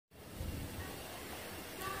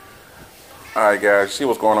Alright guys, see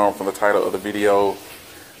what's going on from the title of the video.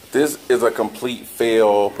 This is a complete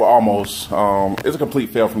fail, well almost, it's a complete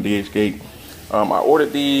fail from DHgate. I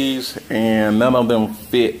ordered these and none of them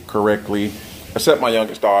fit correctly, except my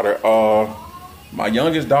youngest daughter. My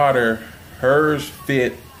youngest daughter, hers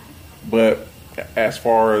fit, but as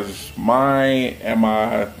far as mine and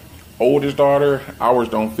my oldest daughter, ours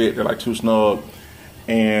don't fit. They're like too snug.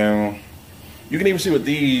 And you can even see with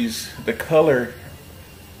these, the color,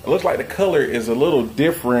 it looks like the color is a little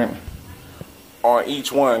different on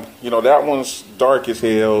each one. You know, that one's dark as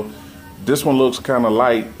hell. This one looks kind of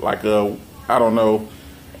light, like a, I don't know.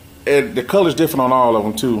 And the color's different on all of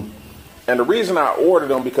them too. And the reason I ordered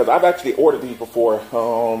them, because I've actually ordered these before.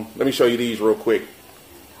 Let me show you these real quick.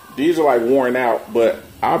 These are like worn out, but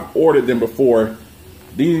I've ordered them before.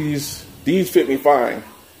 These fit me fine.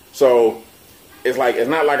 So it's like, it's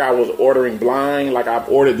not like I was ordering blind, like I've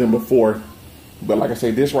ordered them before. But like I say,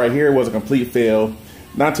 this right here was a complete fail.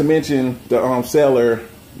 Not to mention the seller,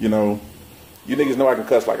 you know, you niggas know I can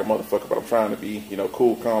cuss like a motherfucker, but I'm trying to be, you know,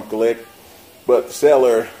 cool, calm, collect. But the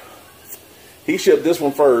seller, he shipped this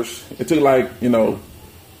one first. It took like, you know,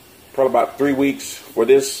 probably about 3 weeks for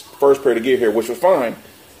this first pair to get here, which was fine.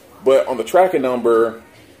 But on the tracking number,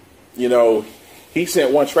 you know, he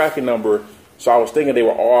sent one tracking number, so I was thinking they were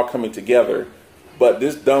all coming together. But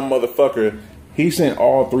this dumb motherfucker, he sent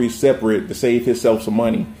all three separate to save himself some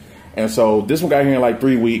money. And so this one got here in like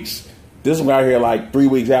 3 weeks. This one got here like 3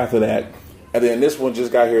 weeks after that. And then this one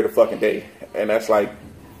just got here the fucking day. And that's like,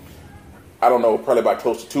 I don't know, probably about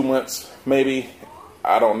close to 2 months, maybe.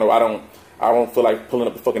 I don't know. I don't feel like pulling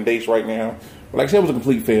up the fucking dates right now. But like I said, it was a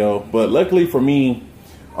complete fail. But luckily for me,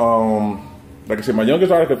 like I said, my youngest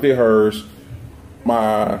daughter could fit hers.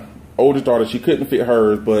 My oldest daughter, she couldn't fit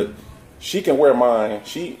hers, but she can wear mine.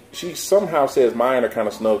 She somehow says mine are kind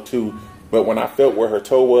of snug too. But when I felt where her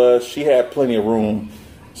toe was, she had plenty of room.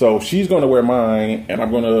 So she's going to wear mine, and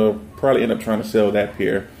I'm going to probably end up trying to sell that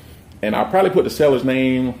pair. And I'll probably put the seller's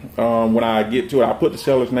name when I get to it. I'll put the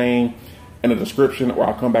seller's name in the description, or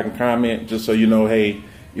I'll come back and comment just so you know, hey,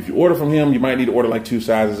 if you order from him, you might need to order like 2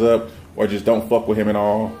 sizes up, or just don't fuck with him at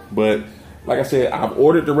all. But like I said, I've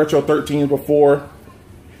ordered the Retro 13s before,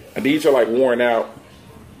 and these are like worn out,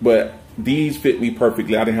 but these fit me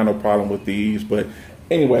perfectly. I didn't have no problem with these. But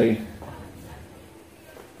anyway,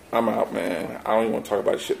 I'm out, man. I don't even want to talk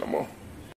about this shit no more.